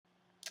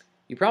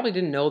You probably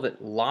didn't know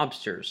that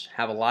lobsters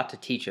have a lot to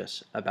teach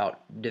us about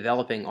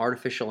developing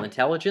artificial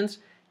intelligence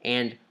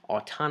and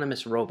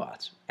autonomous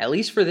robots. At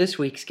least for this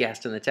week's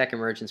guest on the Tech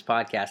Emergence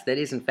podcast, that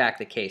is in fact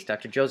the case.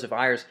 Dr. Joseph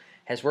Ayers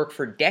has worked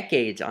for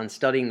decades on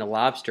studying the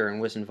lobster and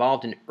was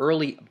involved in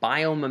early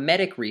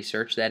biomimetic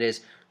research, that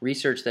is,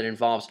 research that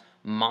involves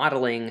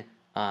modeling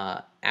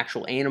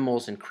actual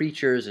animals and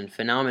creatures and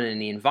phenomena in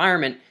the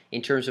environment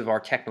in terms of our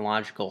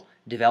technological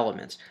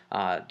developments.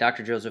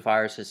 Dr. Joseph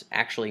Ayers has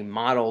actually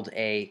modeled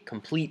a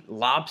complete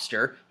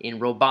lobster in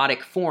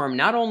robotic form,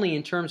 not only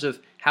in terms of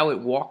how it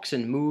walks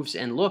and moves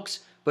and looks,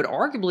 but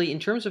arguably in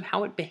terms of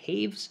how it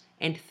behaves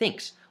and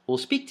thinks. We'll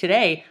speak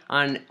today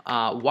on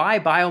why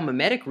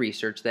biomimetic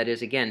research, that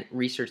is, again,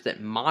 research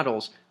that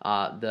models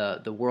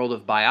the world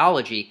of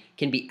biology,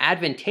 can be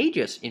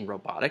advantageous in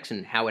robotics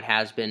and how it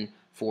has been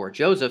for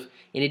Joseph.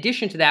 In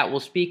addition to that,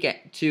 we'll speak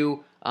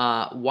to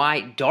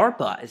why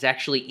DARPA is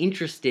actually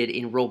interested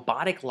in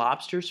robotic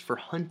lobsters for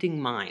hunting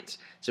mines.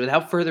 So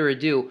without further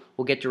ado,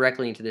 we'll get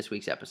directly into this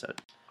week's episode.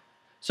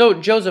 So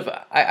Joseph,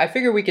 I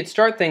figure we could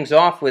start things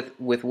off with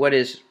what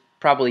is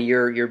probably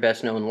your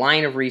best known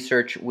line of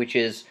research, which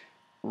is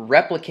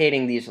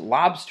replicating these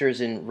lobsters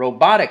in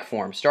robotic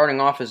form,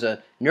 starting off as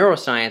a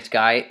neuroscience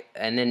guy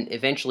and then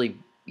eventually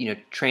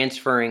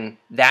transferring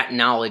that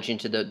knowledge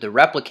into the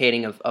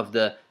replicating of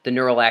the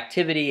neural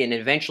activity and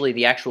eventually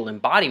the actual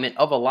embodiment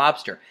of a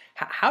lobster.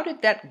 How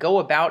did that go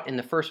about in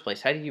the first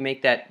place? How did you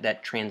make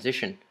that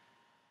transition?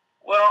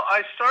 Well,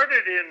 I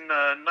started in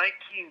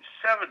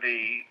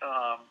 1970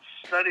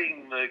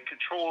 studying the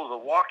control of the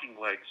walking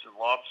legs in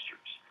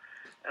lobsters.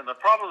 And the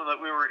problem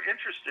that we were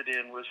interested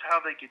in was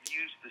how they could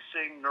use the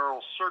same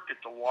neural circuit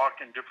to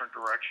walk in different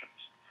directions.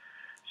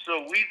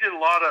 So we did a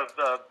lot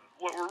of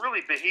what were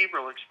really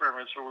behavioral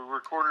experiments where we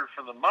recorded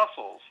from the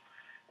muscles,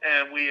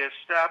 and we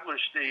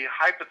established a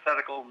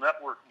hypothetical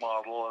network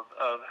model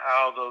of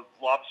how the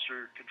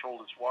lobster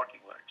controlled its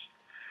walking legs.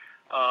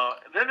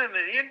 Then in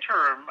the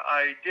interim,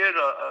 I did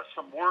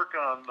some work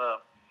on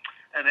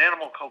an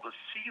animal called the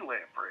sea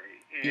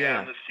lamprey.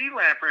 And the sea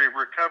lamprey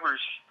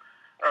recovers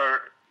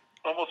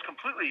almost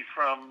completely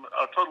from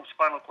a total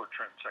spinal cord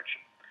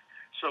transection.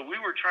 So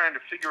we were trying to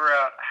figure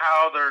out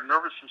how their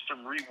nervous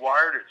system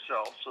rewired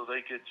itself so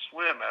they could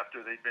swim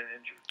after they'd been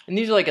injured. And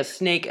these are like a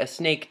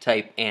snake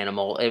type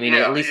animal. I mean,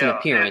 at least in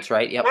appearance, and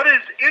right? Yep. What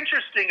is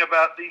interesting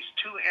about these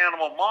two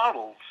animal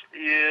models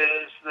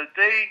is that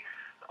they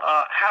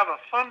have a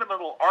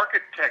fundamental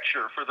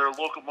architecture for their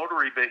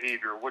locomotory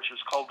behavior, which is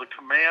called the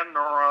command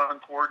neuron,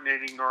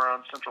 coordinating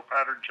neuron, central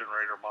pattern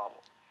generator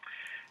model.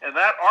 And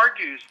that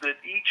argues that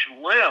each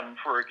limb,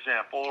 for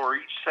example, or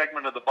each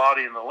segment of the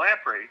body in the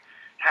lamprey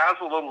has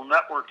a little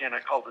network in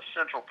it called the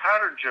central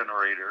pattern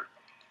generator.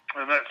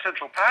 And that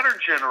central pattern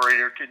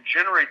generator can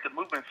generate the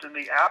movements in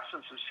the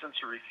absence of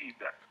sensory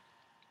feedback.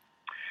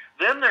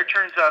 Then there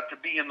turns out to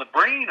be in the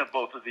brain of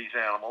both of these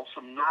animals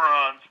some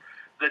neurons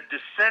that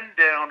descend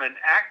down and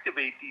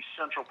activate these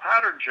central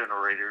pattern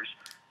generators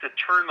to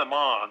turn them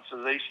on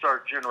so they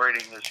start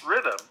generating this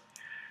rhythm.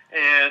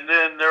 And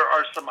then there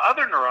are some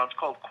other neurons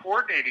called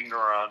coordinating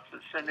neurons that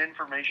send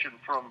information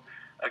from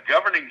a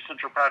governing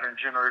central pattern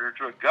generator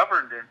to a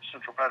governed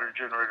central pattern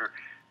generator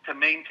to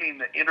maintain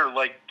the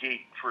inner-leg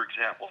gait, for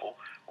example,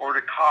 or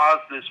to cause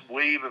this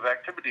wave of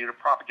activity to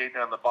propagate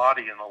down the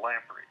body in the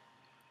lamprey.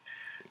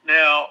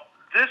 Now,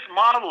 this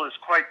model is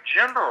quite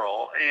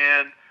general,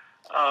 and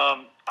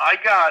I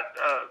got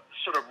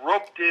sort of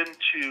roped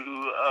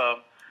into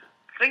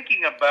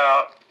thinking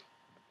about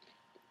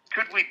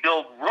could we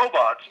build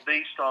robots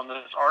based on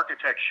this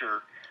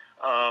architecture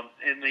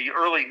in the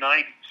early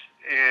 90s.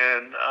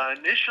 And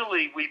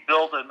initially, we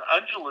built an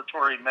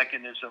undulatory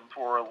mechanism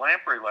for a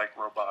lamprey-like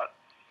robot.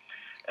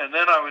 And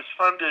then I was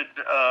funded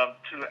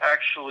to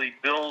actually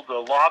build a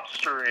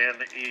lobster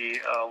and a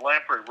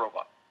lamprey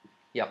robot.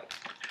 Yep.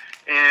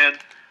 And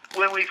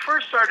when we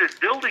first started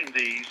building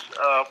these,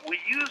 we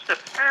used a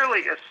fairly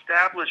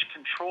established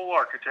control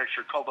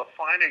architecture called a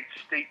finite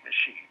state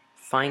machine.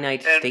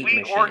 And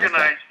we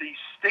organized these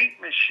state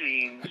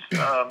machines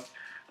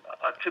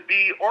to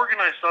be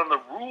organized on the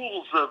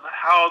rules of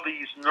how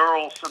these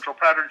neural central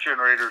pattern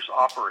generators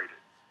operated.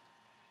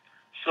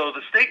 So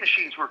the state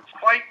machines were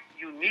quite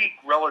unique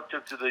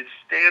relative to the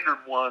standard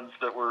ones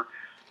that were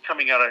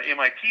coming out of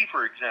MIT,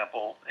 for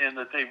example, in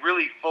that they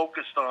really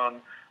focused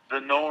on the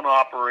known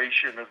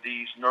operation of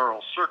these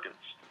neural circuits.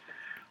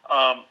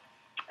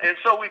 And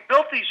so we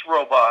built these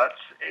robots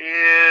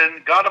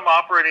and got them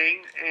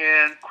operating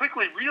and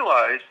quickly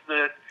realized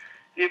that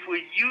if we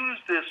use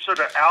this sort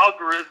of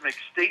algorithmic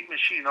state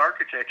machine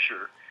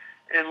architecture,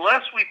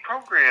 unless we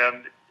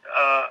programmed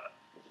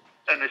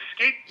an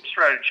escape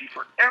strategy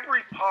for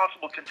every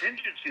possible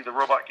contingency the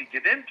robot could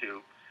get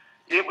into,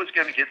 it was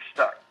going to get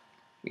stuck.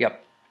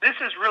 Yep. This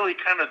is really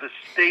kind of the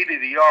state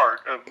of the art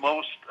of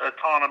most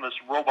autonomous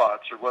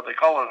robots, or what they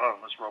call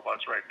autonomous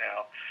robots right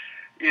now,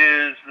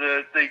 is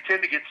that they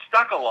tend to get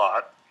stuck a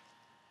lot.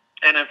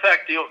 And in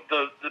fact, the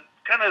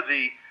kind of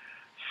the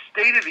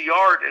state of the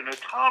art in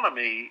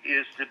autonomy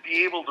is to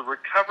be able to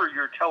recover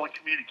your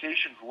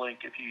telecommunications link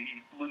if you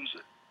lose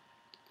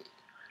it.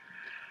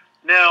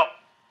 Now,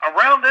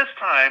 around this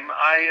time,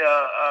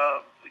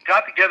 I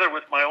got together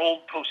with my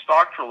old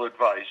postdoctoral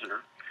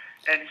advisor,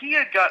 and he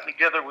had gotten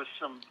together with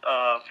some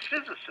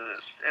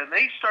physicists, and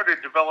they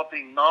started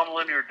developing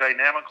nonlinear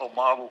dynamical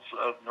models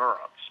of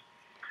neurons.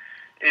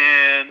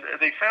 And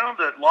they found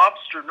that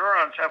lobster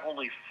neurons have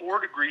only 4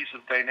 degrees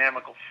of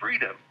dynamical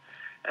freedom,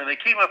 and they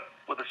came up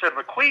with a set of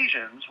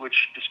equations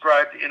which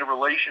described the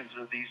interrelations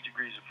of these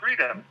degrees of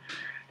freedom,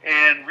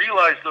 and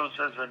realized those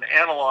as an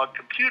analog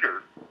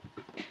computer.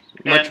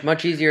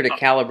 Much easier to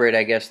calibrate,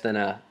 I guess,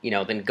 than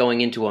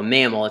going into a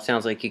mammal. It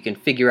sounds like you can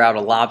figure out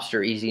a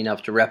lobster easy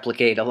enough to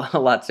replicate a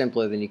lot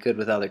simpler than you could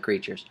with other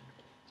creatures.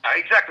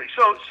 Exactly.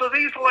 So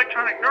these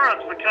electronic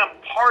neurons become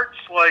parts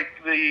like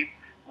the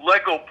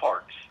Lego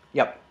parts.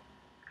 Yep.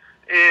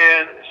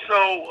 And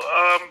so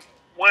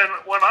when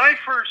I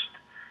first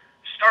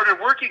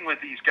started working with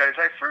these guys,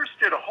 I first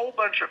did a whole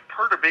bunch of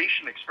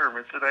perturbation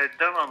experiments that I had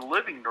done on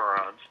living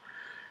neurons,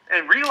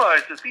 and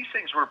realized that these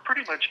things were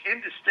pretty much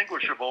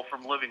indistinguishable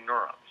from living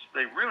neurons.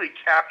 They really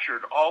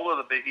captured all of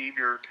the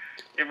behavior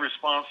in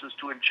responses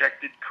to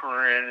injected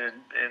current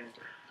and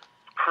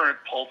current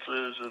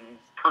pulses and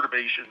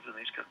perturbations and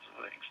these kinds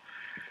of things.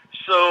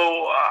 So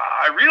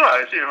I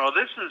realized,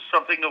 this is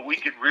something that we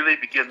could really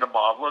begin to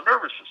model a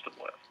nervous system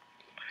with.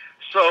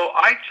 So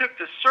I took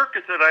the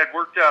circuit that I had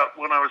worked out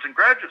when I was in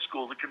graduate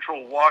school to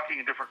control walking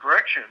in different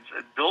directions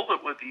and build it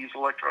with these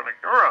electronic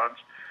neurons,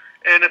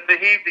 and it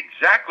behaved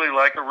exactly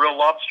like a real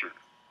lobster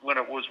when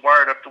it was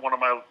wired up to one of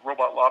my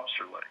robot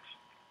lobster legs.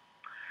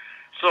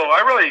 So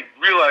I really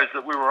realized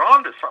that we were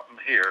onto something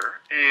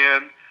here,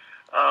 and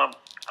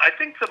I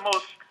think the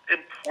most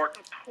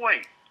important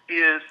point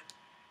is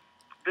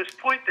this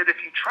point that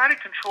if you try to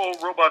control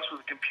robots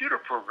with computer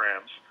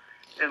programs,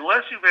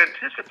 unless you've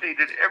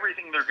anticipated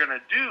everything they're going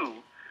to do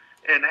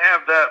and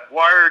have that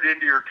wired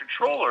into your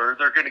controller,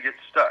 they're going to get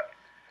stuck.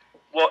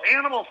 Well,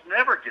 animals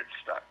never get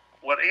stuck.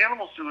 What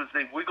animals do is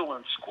they wiggle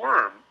and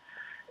squirm,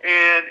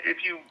 and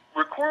if you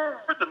record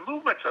the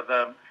movements of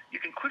them, you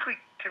can quickly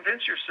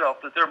convince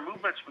yourself that their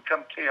movements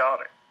become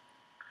chaotic.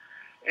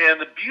 And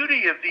the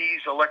beauty of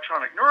these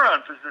electronic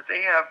neurons is that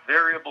they have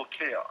variable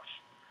chaos.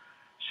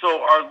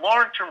 So our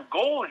long-term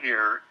goal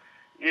here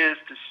is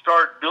to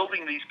start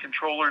building these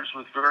controllers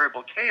with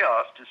variable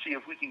chaos to see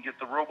if we can get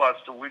the robots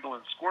to wiggle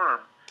and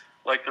squirm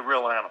like the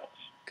real animals.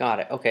 Got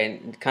it.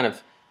 Okay. Kind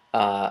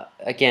of,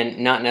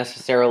 again, not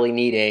necessarily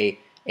need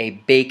a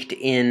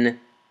baked-in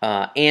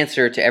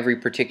answer to every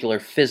particular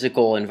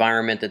physical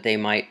environment that they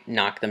might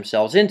knock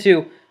themselves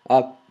into,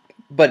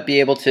 but be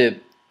able to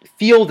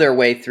feel their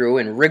way through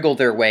and wriggle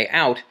their way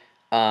out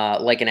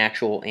like an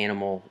actual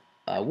animal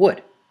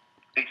would.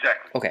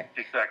 Exactly. Okay.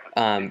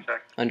 Exactly.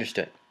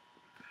 Understood.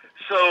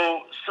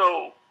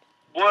 So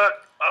what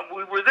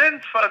we were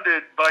then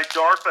funded by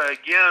DARPA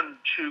again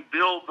to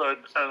build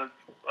an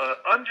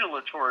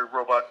undulatory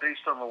robot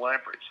based on the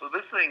lamprey. So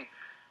this thing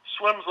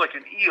swims like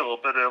an eel,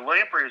 but a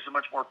lamprey is a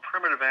much more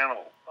primitive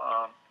animal.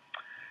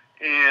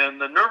 And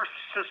the nervous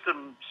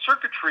system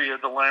circuitry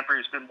of the lamprey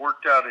has been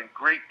worked out in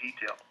great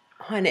detail.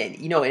 And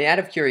out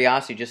of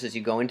curiosity, just as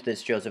you go into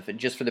this, Joseph,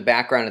 just for the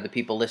background of the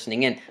people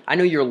listening in, I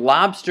know your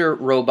lobster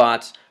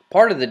robots,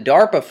 part of the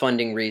DARPA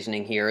funding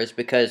reasoning here is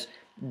because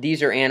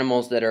these are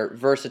animals that are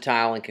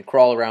versatile and can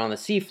crawl around on the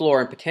seafloor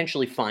and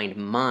potentially find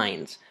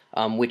mines,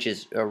 which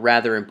is a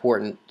rather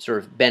important sort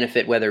of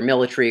benefit, whether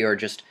military or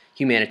just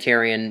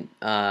humanitarian,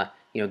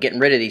 getting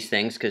rid of these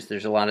things because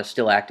there's a lot of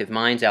still active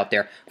mines out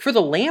there. For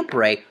the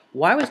lamprey,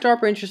 why was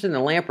DARPA interested in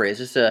the lamprey? Is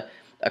this a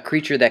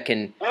creature that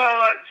can...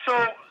 Well,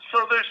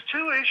 so there's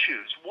two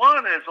issues.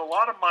 One is a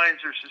lot of mines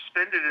are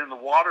suspended in the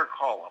water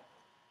column.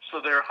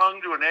 So they're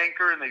hung to an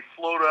anchor and they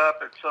float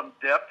up at some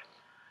depth.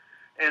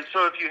 And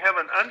so if you have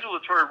an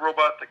undulatory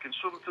robot that can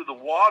swim through the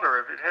water,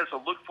 if it has a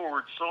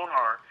look-forward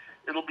sonar,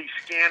 it'll be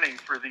scanning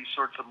for these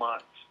sorts of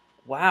mines.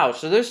 Wow,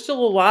 so there's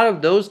still a lot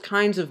of those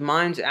kinds of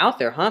mines out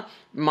there, huh?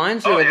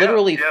 Mines that are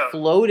literally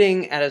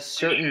floating at a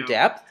certain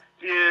depth?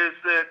 Is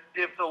that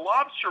if the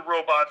lobster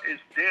robot is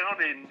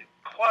down in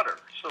clutter,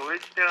 so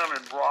it's down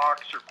in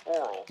rocks or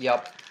coral,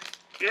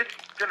 it's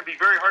going to be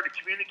very hard to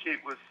communicate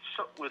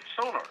with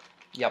sonar.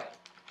 Yep.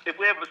 If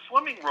we have a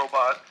swimming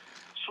robot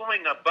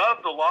swimming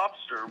above the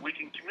lobster, we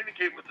can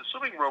communicate with the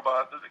swimming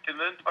robot that can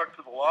then talk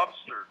to the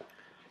lobster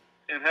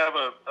and have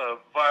a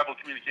viable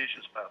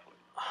communications pathway.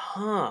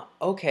 Huh.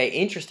 Okay,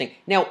 interesting.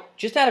 Now,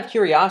 just out of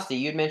curiosity,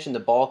 you had mentioned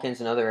the Balkans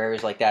and other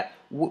areas like that.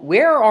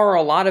 Where are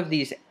a lot of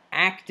these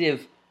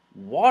active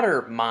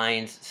water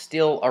mines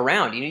still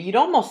around? You'd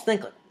almost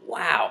think, like,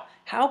 wow,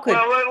 how could...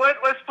 Well,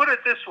 let's put it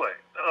this way.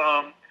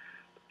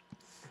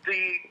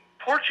 The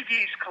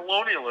Portuguese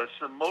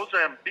colonialists in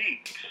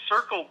Mozambique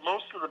circled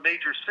most of the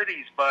major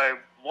cities by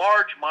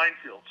large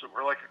minefields that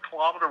were like a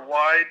kilometer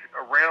wide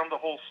around the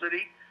whole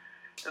city,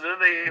 and then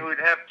they would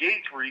have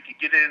gates where you could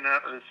get in and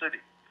out of the city.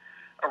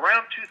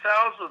 Around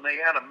 2000, they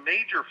had a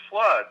major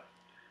flood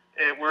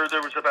where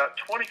there was about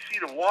 20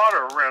 feet of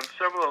water around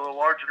several of the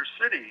larger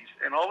cities,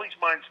 and all these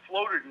mines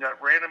floated and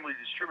got randomly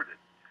distributed.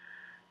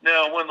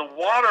 Now, when the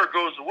water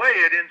goes away,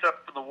 it ends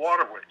up in the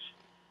waterways.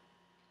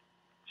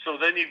 So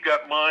then you've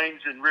got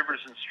mines and rivers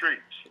and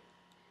streams.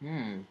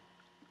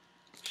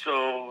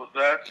 So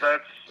that's a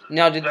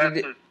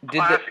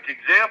classic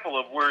example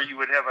of where you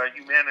would have a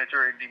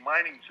humanitarian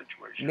demining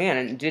situation. Man,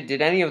 and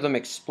did any of them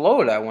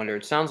explode, I wonder?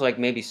 It sounds like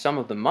maybe some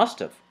of them must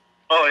have.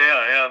 Oh, yeah.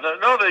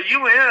 The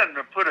UN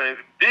put a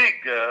big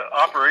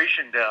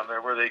operation down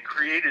there where they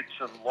created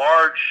some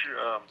large,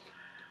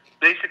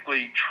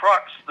 basically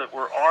trucks that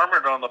were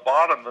armored on the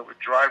bottom that would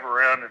drive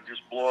around and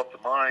just blow up the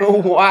mines.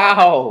 Oh,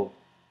 wow.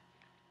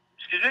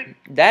 Excuse me?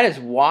 That is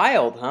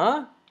wild,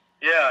 huh?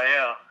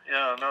 Yeah.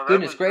 No,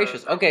 Goodness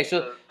gracious. Okay,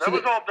 so that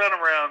was all done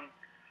around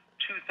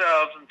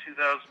 2000,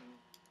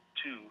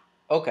 2002.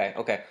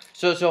 Okay.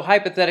 So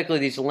hypothetically,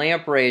 these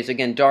lampreys,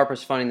 again,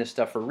 DARPA's funding this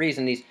stuff for a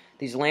reason.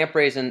 These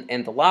lampreys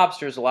and the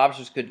lobsters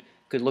could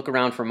look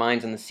around for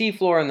mines on the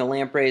seafloor, and the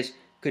lampreys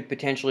could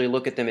potentially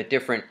look at them at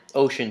different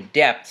ocean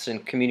depths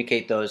and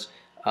communicate those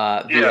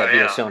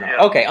via sonar.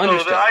 Yeah. Okay,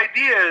 understood. So the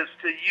idea is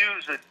to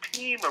use a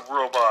team of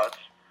robots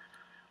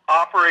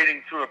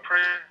operating through a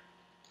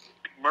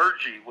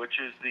mergy, which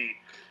is the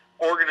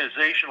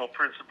organizational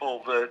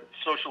principle that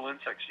social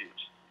insects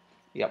use.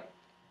 Yep.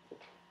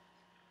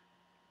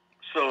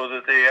 So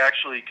that they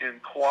actually can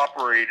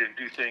cooperate and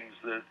do things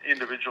that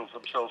individuals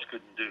themselves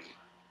couldn't do.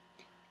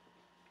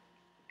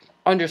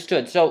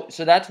 Understood. So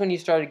that's when you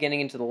started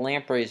getting into the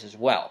lampreys as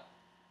well.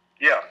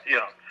 Yeah.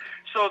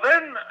 So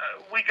then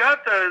we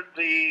got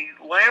the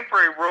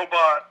lamprey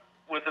robot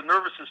with the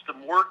nervous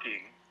system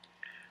working,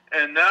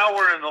 and now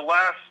we're in the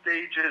last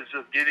stages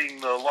of getting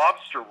the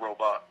lobster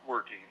robot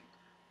working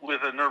with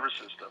a nervous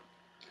system.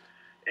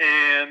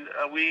 And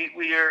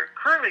we are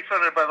currently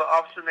funded by the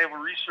Office of Naval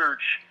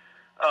Research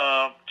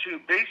to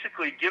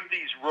basically give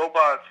these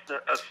robots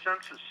a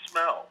sense of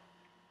smell.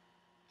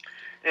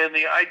 And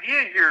the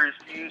idea here is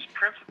to use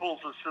principles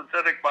of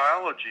synthetic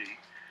biology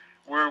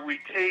where we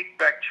take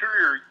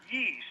bacteria or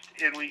yeast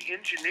and we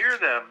engineer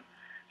them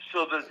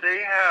so that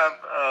they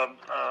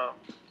have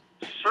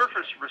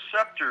surface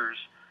receptors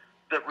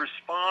that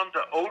respond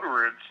to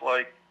odorants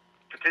like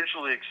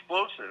potentially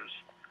explosives.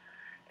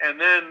 And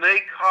then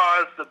they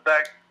cause the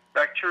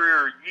bacteria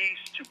or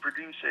yeast to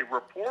produce a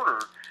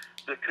reporter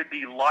that could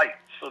be light.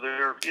 So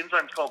there are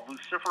enzymes called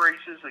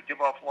luciferases that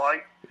give off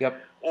light.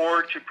 Yep.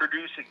 Or to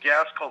produce a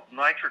gas called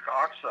nitric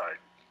oxide.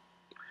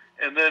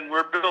 And then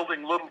we're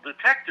building little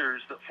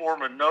detectors that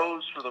form a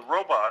nose for the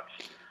robots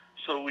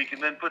so we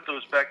can then put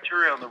those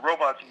bacteria on the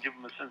robots and give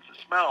them a sense of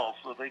smell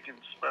so they can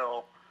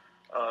smell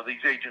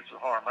these agents of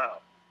harm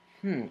out.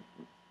 And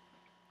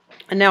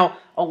now,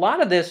 a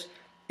lot of this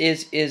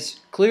is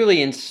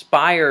clearly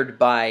inspired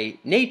by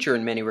nature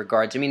in many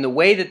regards. I mean, the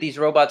way that these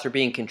robots are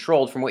being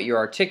controlled from what you're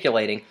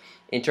articulating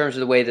in terms of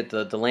the way that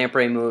the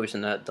lamprey moves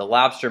and the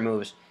lobster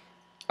moves,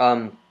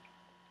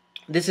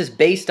 this is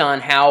based on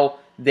how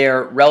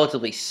their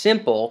relatively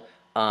simple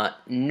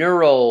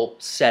neural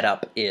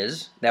setup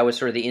is. That was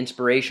sort of the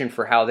inspiration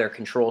for how their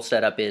control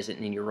setup is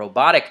in your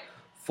robotic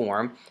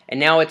form. And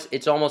now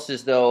it's almost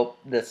as though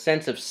the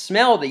sense of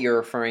smell that you're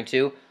referring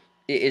to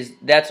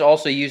that's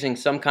also using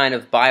some kind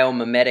of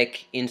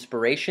biomimetic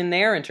inspiration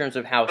there in terms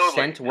of how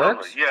scent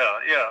works?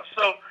 Yeah.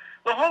 So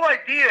the whole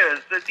idea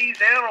is that these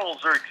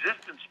animals are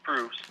existence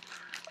proofs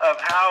of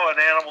how an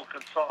animal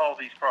can solve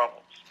these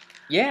problems.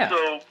 Yeah.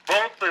 So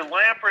both the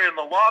lamprey and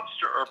the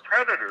lobster are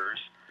predators,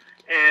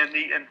 and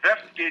the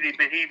investigative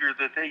behavior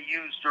that they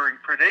use during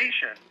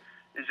predation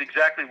is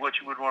exactly what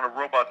you would want a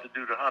robot to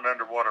do to hunt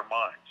underwater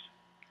mines.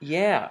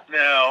 Yeah.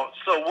 Now,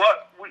 so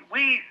what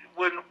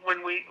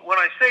when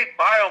I say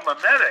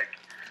biomimetic,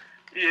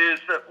 is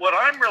that what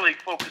I'm really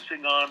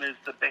focusing on is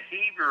the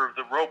behavior of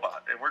the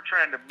robot, and we're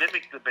trying to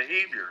mimic the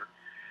behavior.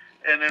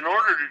 And in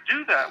order to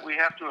do that, we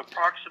have to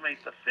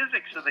approximate the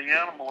physics of the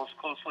animal as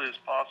closely as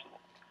possible.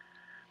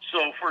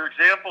 So, for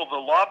example, the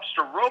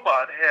lobster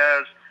robot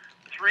has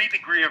 3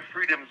 degrees of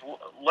freedom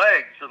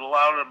legs that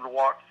allow them to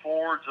walk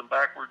forwards and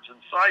backwards and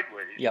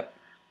sideways. Yep.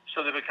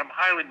 So they become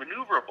highly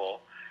maneuverable.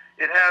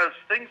 It has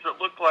things that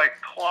look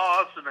like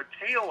claws and a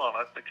tail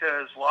on it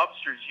because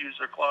lobsters use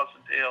their claws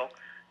and tail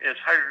as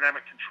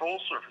hydrodynamic control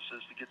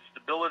surfaces to get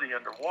stability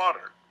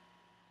underwater.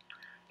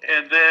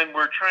 And then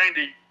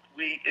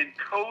we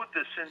encode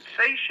the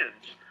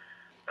sensations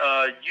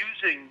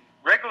using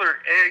regular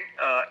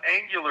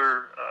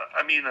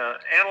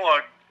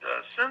analog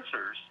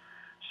sensors,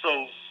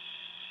 so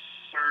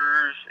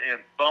sensors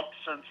and bump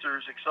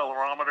sensors,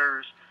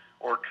 accelerometers,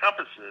 or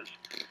compasses,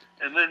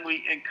 and then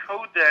we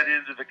encode that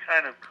into the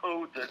kind of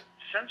code that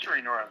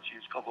sensory neurons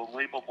use called the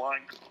labeled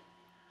line code.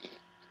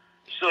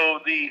 So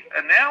the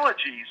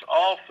analogies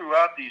all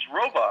throughout these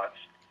robots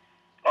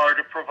are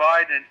to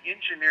provide an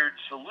engineered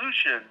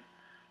solution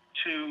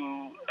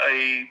to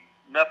a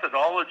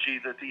methodology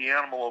that the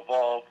animal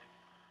evolved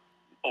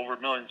over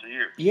millions of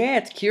years. Yeah,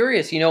 it's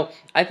curious.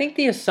 I think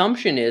the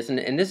assumption is,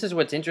 and this is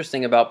what's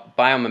interesting about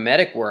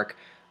biomimetic work,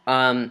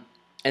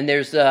 And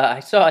there's I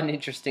saw an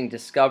interesting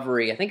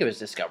Discovery, I think it was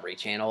Discovery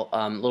Channel,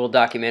 little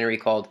documentary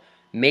called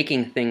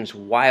 "Making Things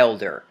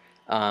Wilder,"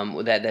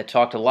 that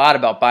talked a lot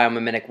about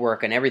biomimetic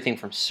work and everything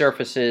from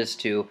surfaces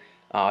to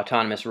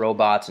autonomous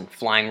robots and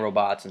flying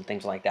robots and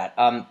things like that.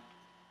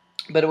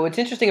 But what's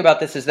interesting about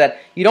this is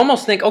that you'd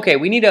almost think, okay,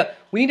 we need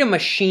a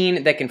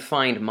machine that can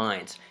find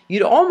minds.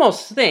 You'd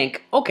almost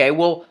think, okay,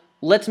 well,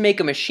 let's make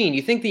a machine.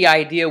 You think the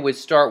idea would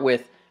start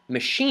with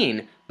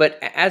machine, but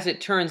as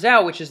it turns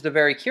out, which is the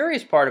very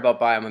curious part about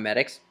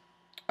biomimetics,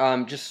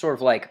 just sort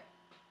of like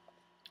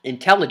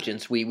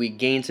intelligence, we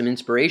gain some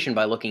inspiration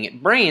by looking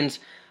at brains.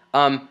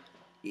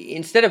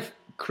 Instead of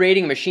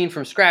creating a machine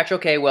from scratch,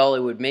 okay,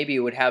 well, maybe it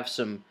would have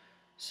some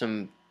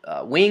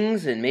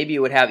wings, and maybe it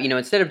would have,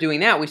 instead of doing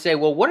that, we say,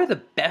 well, what are the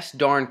best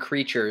darn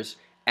creatures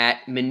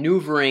at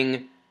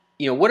maneuvering?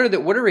 What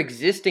are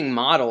existing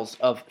models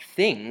of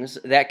things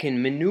that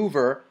can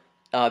maneuver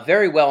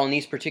very well in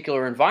these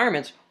particular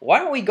environments? Why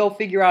don't we go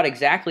figure out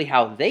exactly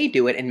how they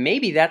do it? And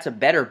maybe that's a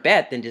better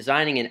bet than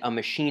designing a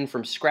machine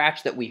from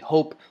scratch that we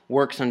hope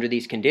works under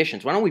these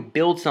conditions. Why don't we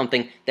build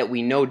something that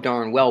we know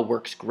darn well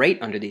works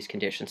great under these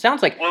conditions?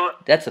 Sounds like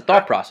that's the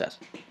thought process.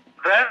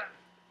 That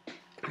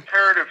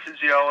comparative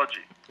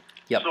physiology.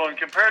 Yep. So in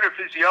comparative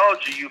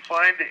physiology, you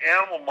find the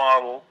animal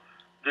model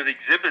that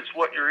exhibits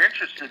what you're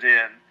interested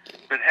in,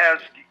 but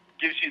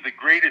gives you the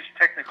greatest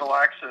technical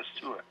access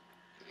to it.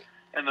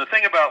 And the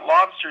thing about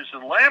lobsters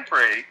and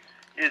lamprey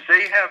is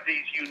they have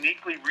these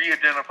uniquely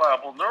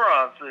re-identifiable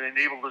neurons that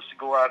enable us to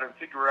go out and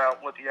figure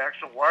out what the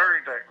actual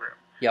wiring diagram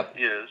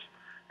is.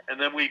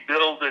 And then we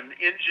build an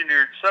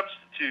engineered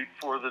substitute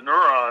for the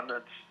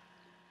neuron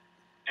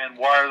and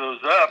wire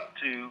those up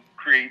to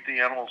create the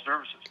animal's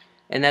nervous system.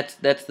 And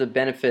that's the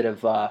benefit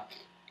of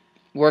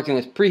working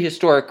with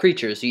prehistoric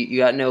creatures. You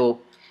got no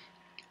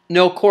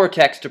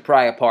cortex to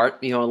pry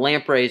apart.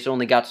 Lampreys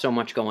only got so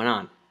much going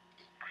on.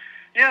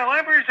 Yeah,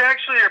 lampreys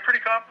actually are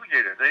pretty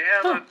complicated. They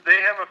have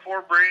a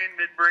forebrain,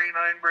 midbrain,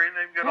 hindbrain.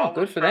 They've got all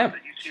the stuff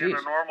that you see in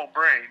a normal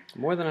brain.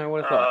 More than I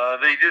would have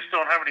thought. They just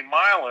don't have any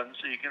myelin,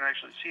 so you can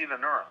actually see the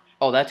neurons.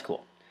 Oh, that's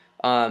cool.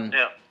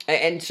 Yeah.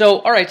 And so,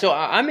 all right, so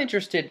I'm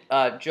interested,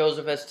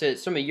 Joseph, as to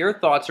some of your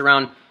thoughts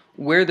around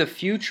where the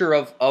future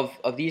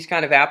of these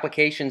kind of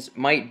applications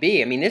might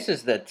be. I mean, this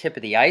is the tip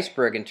of the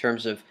iceberg in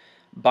terms of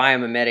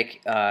biomimetic,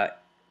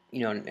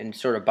 and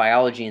sort of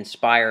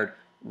biology-inspired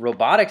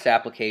robotics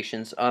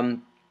applications. Well,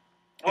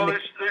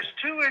 there's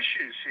two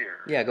issues here.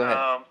 Yeah, go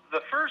ahead.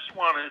 The first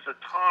one is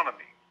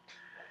autonomy.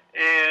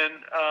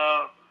 And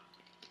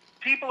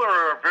people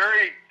are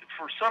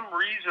for some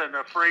reason,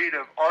 afraid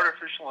of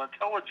artificial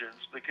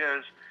intelligence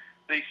because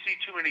they see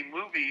too many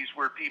movies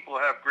where people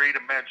have great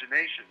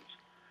imaginations.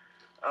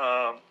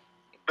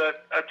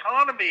 But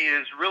autonomy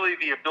is really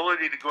the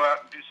ability to go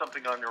out and do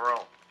something on your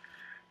own.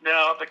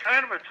 Now, the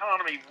kind of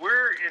autonomy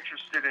we're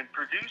interested in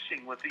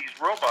producing with these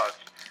robots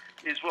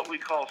is what we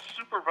call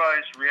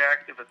supervised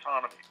reactive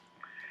autonomy.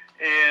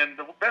 And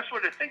the best way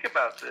to think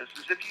about this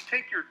is if you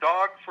take your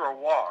dog for a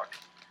walk,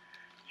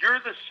 you're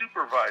the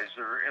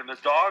supervisor and the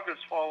dog is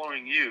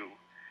following you.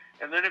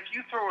 And then if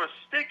you throw a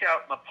stick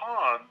out in the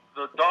pond,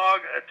 the dog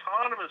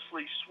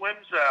autonomously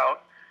swims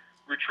out,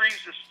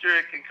 retrieves the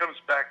stick, and comes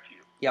back to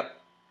you.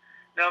 Yep.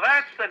 Now,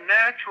 that's the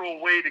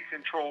natural way to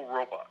control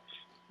robots.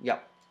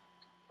 Yep.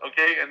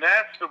 Okay, and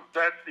that's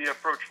the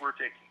approach we're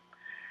taking.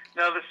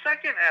 Now, the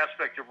second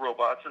aspect of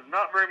robots, and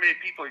not very many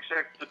people,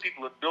 except the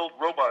people that build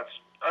robots,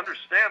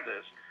 understand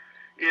this,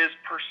 is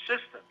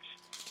persistence.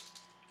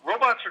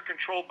 Robots are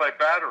controlled by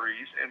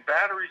batteries, and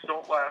batteries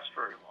don't last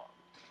very long.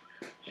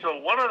 So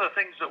one of the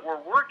things that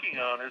we're working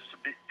on is to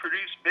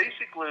produce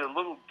basically a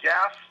little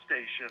gas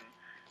station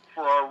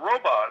for our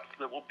robots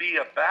that will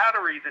be a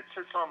battery that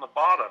sits on the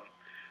bottom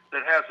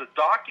that has a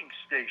docking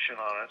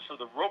station on it so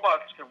the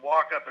robots can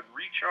walk up and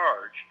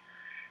recharge.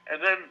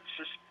 And then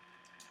it's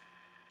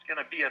going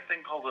to be a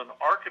thing called an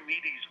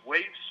Archimedes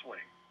wave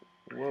swing.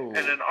 Whoa.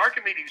 And an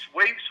Archimedes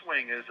wave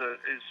swing is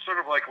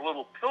sort of like a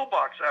little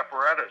pillbox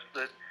apparatus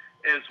that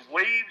as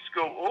waves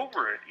go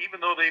over it,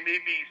 even though they may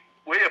be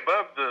way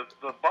above the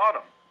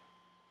bottom,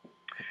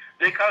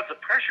 they cause a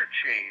pressure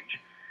change,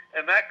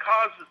 and that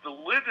causes the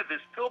lid of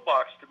this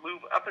pillbox to move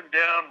up and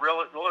down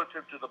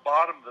relative to the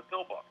bottom of the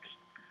pillbox.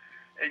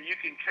 And you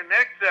can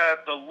connect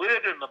the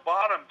lid and the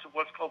bottom to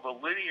what's called a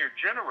linear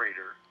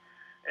generator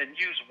and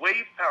use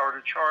wave power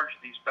to charge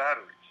these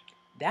batteries.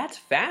 That's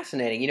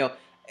fascinating.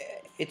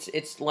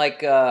 It's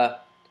like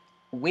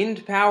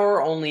wind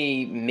power,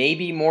 only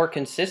maybe more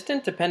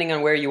consistent depending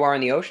on where you are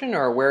in the ocean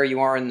or where you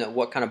are in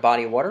what kind of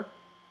body of water?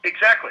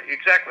 Exactly.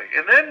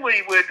 And then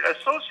we would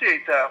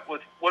associate that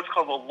with what's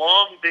called a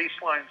long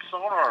baseline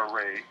sonar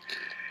array.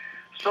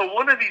 So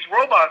one of these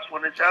robots,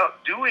 when it's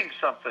out doing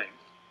something,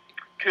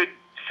 could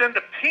send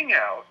a ping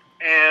out,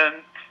 and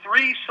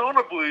 3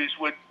 sonobuoys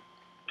would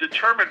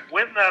determine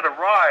when that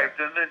arrived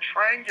and then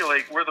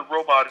triangulate where the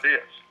robot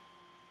is.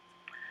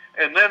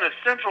 And then a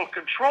central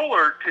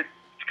controller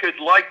could,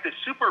 like the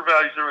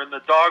supervisor and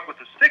the dog with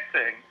the stick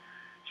thing,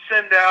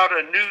 send out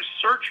a new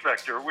search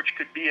vector, which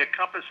could be a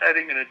compass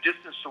heading and a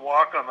distance to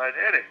walk on that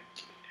heading.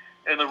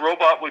 and the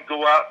robot would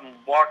go out and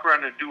walk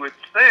around and do its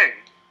thing,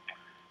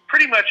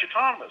 pretty much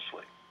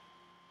autonomously.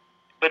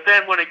 But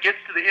then when it gets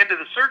to the end of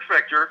the search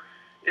vector,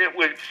 it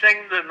would sing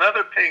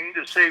another ping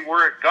to say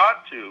where it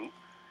got to,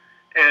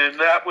 and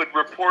that would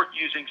report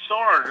using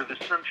sonar to the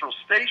central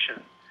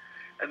station.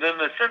 And then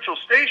the central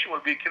station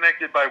would be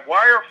connected by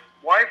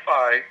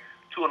Wi-Fi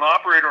to an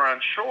operator on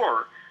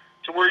shore,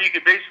 to where you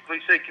could basically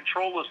say,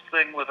 control this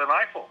thing with an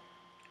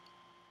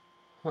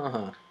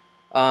iPhone.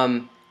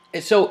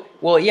 So,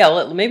 well,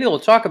 yeah, maybe we'll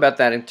talk about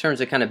that in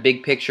terms of kind of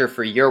big picture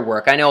for your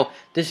work. I know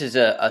this is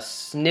a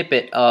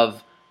snippet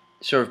of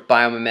sort of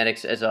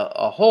biomimetics as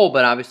a whole,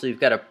 but obviously you've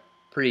got a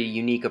pretty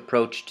unique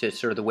approach to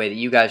sort of the way that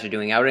you guys are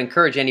doing. I would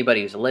encourage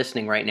anybody who's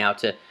listening right now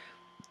to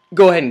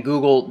go ahead and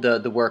Google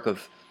the work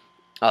of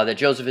that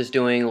Joseph is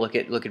doing. Look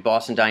at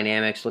Boston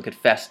Dynamics, look at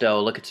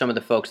Festo, look at some of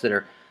the folks that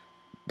are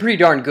pretty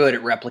darn good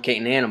at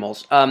replicating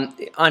animals.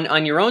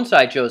 On your own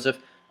side, Joseph,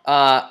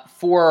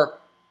 for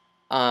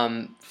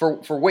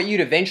what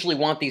you'd eventually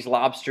want these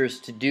lobsters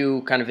to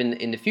do kind of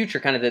in the future,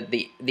 kind of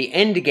the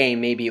end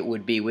game maybe it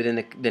would be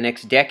within the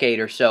next decade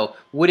or so,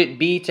 would it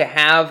be to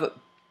have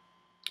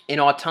an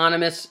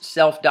autonomous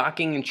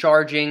self-docking and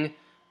charging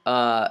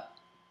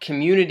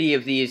community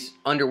of these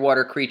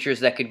underwater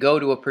creatures that could go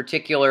to a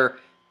particular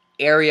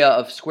area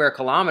of square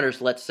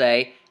kilometers, let's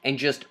say, and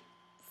just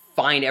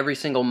find every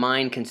single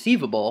mine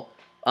conceivable,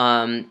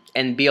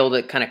 and be able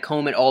to kind of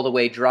comb it all the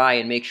way dry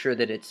and make sure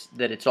that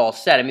it's all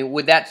set? I mean,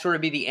 would that sort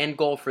of be the end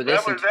goal for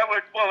this?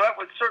 That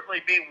would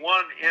certainly be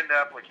one end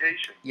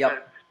application.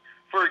 Yep.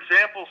 For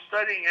example,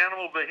 studying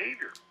animal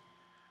behavior.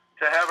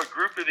 To have a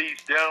group of these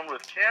down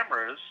with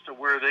cameras to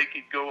where they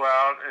could go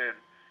out and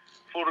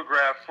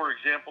photograph, for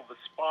example, the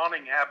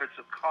spawning habits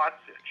of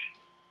codfish,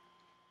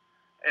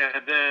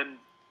 and then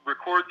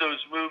record those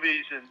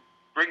movies and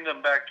bring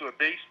them back to a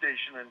base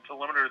station and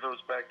telemeter those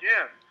back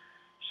in,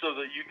 so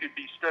that you could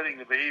be studying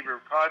the behavior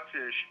of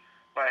codfish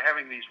by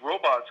having these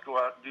robots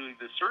go out and do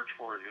the search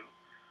for you.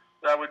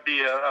 That would be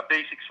a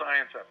basic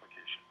science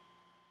application.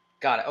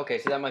 Got it. Okay,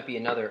 so that might be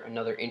another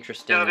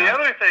interesting. Now, the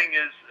other thing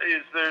is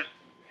there's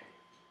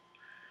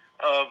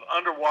of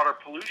underwater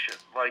pollution.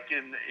 Like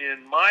in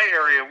my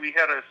area, we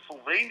had a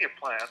Sylvania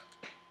plant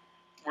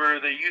where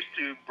they used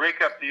to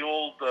break up the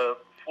old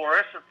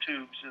fluorescent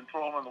tubes and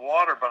throw them in the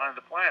water behind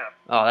the plant.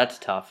 Oh, that's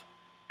tough.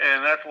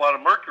 And that's a lot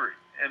of mercury.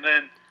 And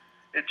then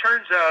it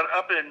turns out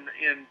up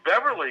in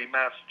Beverly,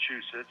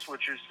 Massachusetts,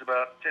 which is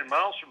about 10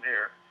 miles from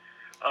here,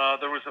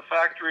 there was a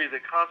factory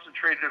that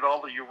concentrated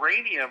all the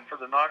uranium for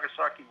the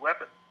Nagasaki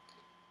weapon.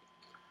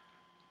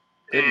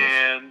 Goodness.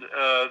 And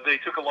they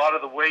took a lot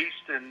of the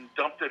waste and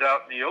dumped it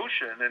out in the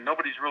ocean, and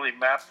nobody's really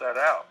mapped that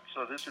out.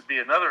 So this would be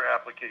another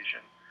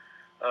application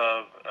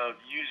of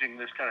using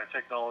this kind of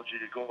technology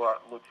to go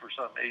out and look for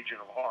some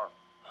agent of harm.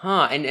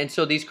 Huh, and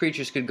so these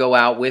creatures could go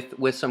out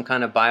with some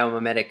kind of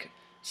biomimetic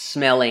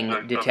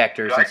smelling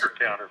detectors. Geiger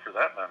counter, for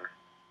that matter.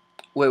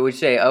 What would you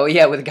say? Oh,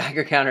 yeah, with a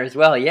Geiger counter as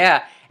well,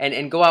 yeah.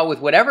 And go out with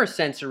whatever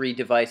sensory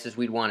devices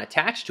we'd want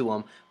attached to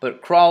them,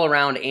 but crawl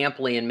around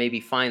amply and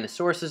maybe find the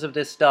sources of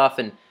this stuff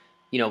and,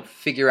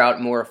 figure out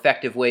more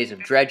effective ways of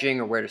dredging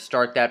or where to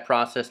start that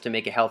process to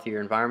make a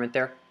healthier environment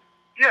there?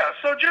 Yeah,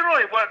 so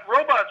generally what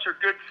robots are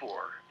good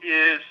for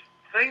is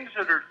things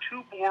that are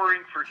too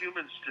boring for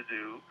humans to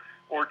do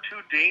or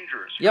too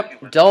dangerous for humans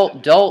to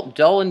do.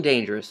 Dull and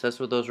dangerous. That's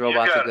what those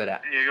robots are good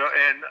at. You go.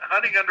 And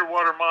hunting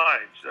underwater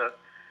mines,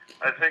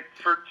 I think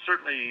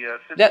certainly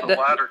fits the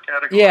latter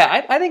category.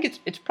 Yeah, I think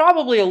it's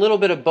probably a little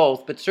bit of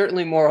both, but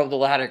certainly more of the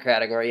latter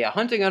category. Yeah,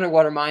 hunting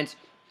underwater mines,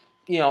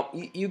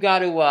 you got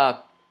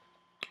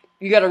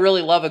to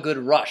really love a good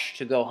rush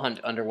to go hunt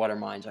underwater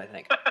mines, I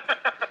think.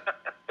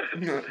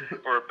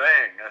 Or a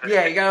bang.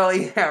 Yeah, you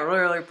gotta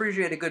really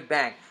appreciate a good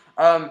bang.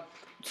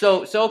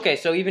 So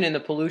even in the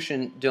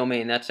pollution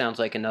domain, that sounds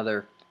like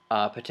another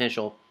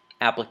potential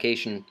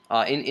application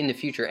in the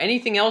future.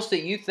 Anything else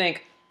that you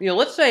think?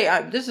 Let's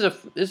say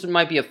this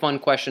might be a fun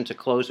question to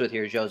close with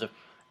here, Joseph.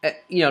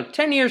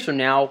 10 years from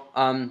now,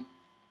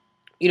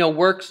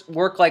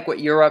 work like what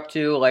you're up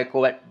to, like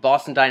what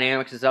Boston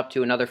Dynamics is up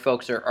to, and other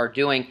folks are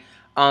doing,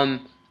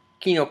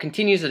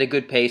 continues at a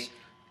good pace.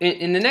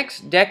 In the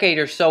next decade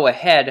or so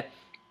ahead,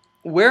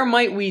 where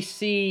might we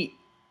see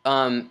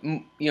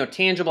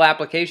tangible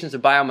applications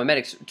of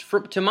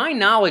biomimetics? To my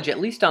knowledge, at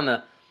least on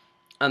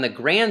the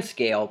grand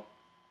scale,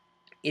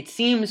 it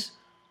seems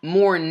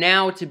more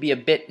now to be a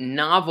bit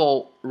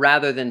novel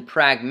rather than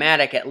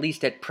pragmatic, at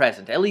least at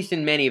present, at least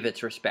in many of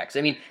its respects.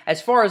 I mean,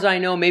 as far as I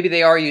know, maybe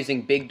they are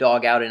using Big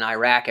Dog out in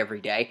Iraq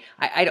every day.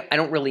 I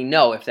don't really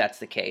know if that's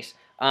the case.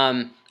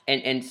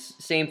 And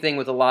same thing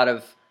with a lot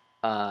of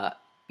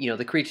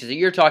the creatures that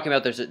you're talking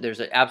about. There's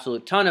an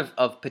absolute ton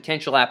of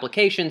potential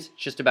applications.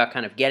 It's just about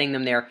kind of getting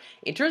them there.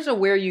 In terms of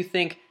where you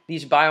think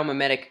these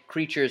biomimetic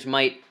creatures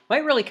might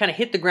really kind of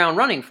hit the ground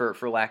running,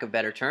 for lack of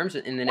better terms,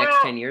 in the next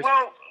 10 years.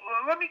 Well,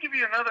 let me give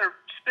you another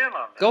spin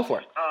on this. Go for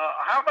it.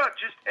 How about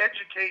just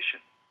education?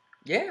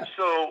 Yeah.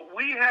 So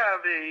we have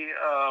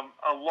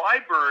a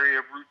library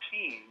of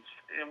routines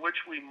in which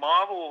we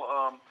model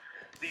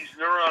these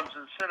neurons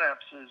and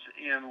synapses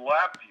in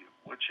LabVIEW,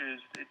 which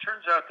it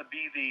turns out to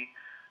be the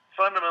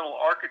fundamental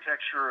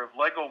architecture of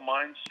Lego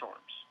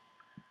Mindstorms.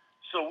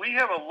 So we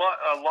have a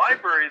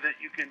library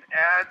that you can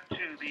add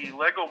to the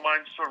Lego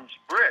Mindstorms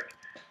brick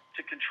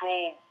to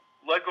control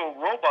Lego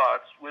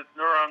robots with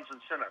neurons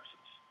and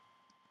synapses.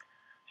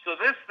 So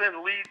this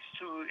then leads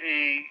to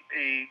a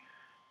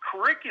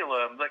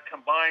curriculum that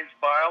combines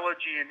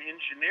biology and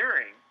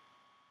engineering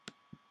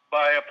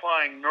by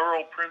applying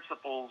neural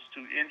principles to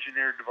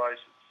engineered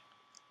devices.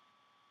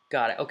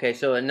 Got it. Okay,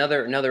 so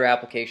another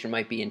application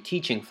might be in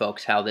teaching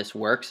folks how this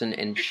works and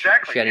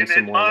exactly. shedding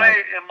some more light.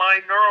 light. In my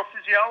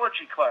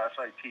neurophysiology class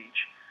I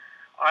teach,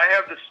 I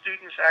have the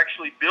students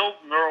actually build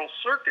neural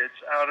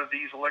circuits out of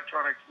these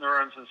electronic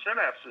neurons and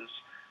synapses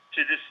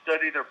to just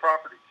study their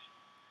properties.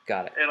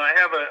 Got it. And I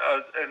have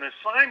an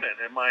assignment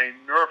in my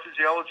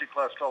neurophysiology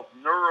class called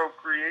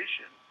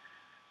Neurocreation,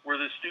 where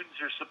the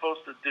students are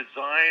supposed to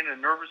design a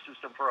nervous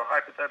system for a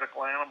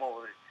hypothetical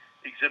animal that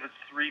exhibits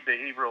 3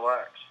 behavioral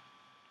acts.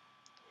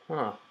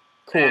 Huh.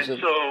 Cool. And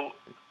so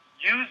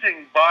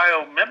using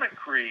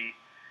biomimicry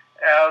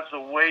as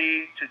a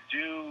way to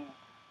do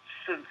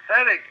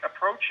synthetic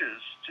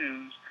approaches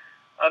to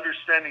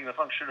understanding the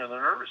function of the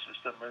nervous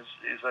system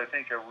is I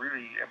think, a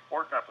really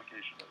important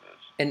application of this.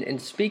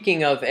 And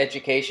speaking of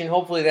education,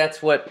 hopefully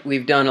that's what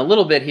we've done a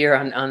little bit here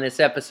on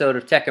this episode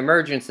of Tech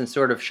Emergence, and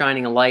sort of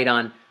shining a light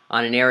on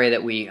an area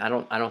that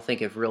I don't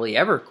think have really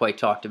ever quite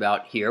talked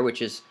about here,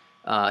 which is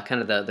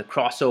kind of the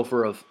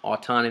crossover of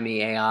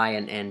autonomy, AI,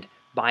 and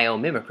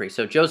biomimicry.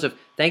 So Joseph,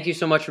 thank you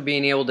so much for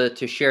being able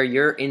to share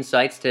your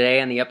insights today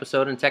on the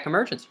episode on Tech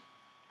Emergence.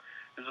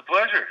 It was a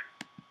pleasure.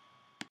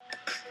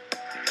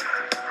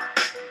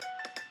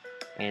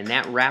 And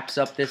that wraps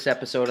up this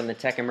episode on the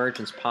Tech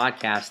Emergence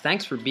podcast.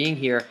 Thanks for being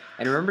here,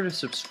 and remember to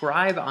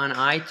subscribe on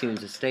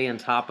iTunes to stay on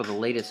top of the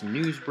latest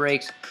news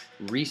breaks,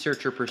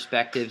 researcher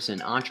perspectives,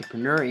 and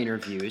entrepreneur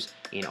interviews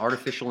in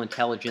artificial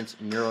intelligence,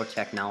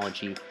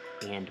 neurotechnology,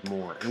 and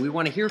more. And we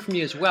want to hear from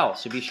you as well,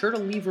 so be sure to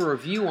leave a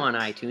review on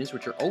iTunes,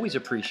 which are always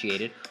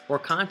appreciated, or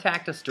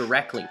contact us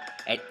directly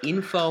at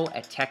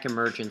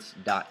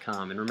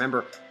info@techemergence.com. And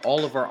remember,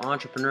 all of our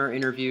entrepreneur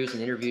interviews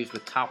and interviews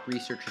with top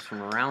researchers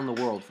from around the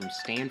world, from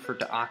Stanford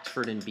to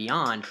Oxford and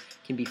beyond,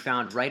 can be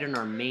found right on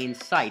our main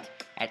site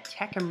at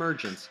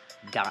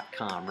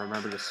techemergence.com.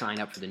 Remember to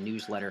sign up for the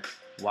newsletter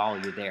while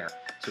you're there.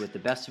 So with the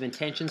best of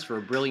intentions for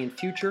a brilliant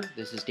future,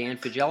 this is Dan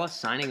Faggella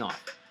signing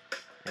off,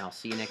 and I'll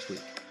see you next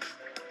week.